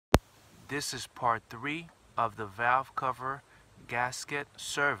This is part 3 of the valve cover gasket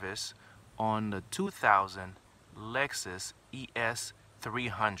service on the 2000 Lexus ES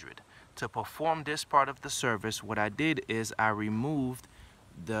 300. To perform this part of the service, what I did is I removed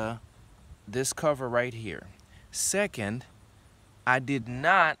this cover right here. Second, I did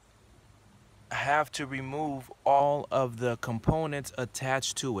not have to remove all of the components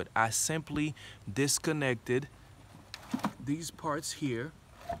attached to it. I simply disconnected these parts here,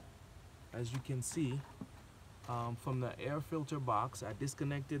 as you can see, from the air filter box. I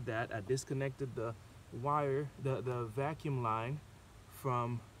disconnected that. I disconnected the wire, the vacuum line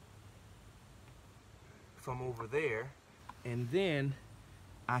from over there, and then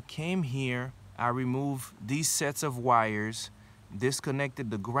I came here, I removed these sets of wires,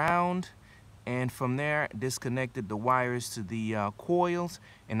 disconnected the ground, and from there disconnected the wires to the coils,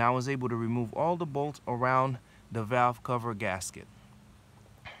 and I was able to remove all the bolts around the valve cover gasket.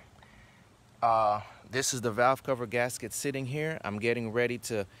 This is the valve cover gasket sitting here. I'm getting ready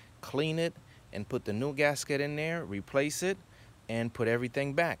to clean it and put the new gasket in there, replace it, and put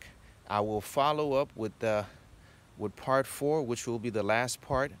everything back. I will follow up with part 4, which will be the last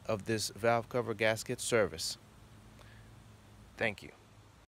part of this valve cover gasket service. Thank you.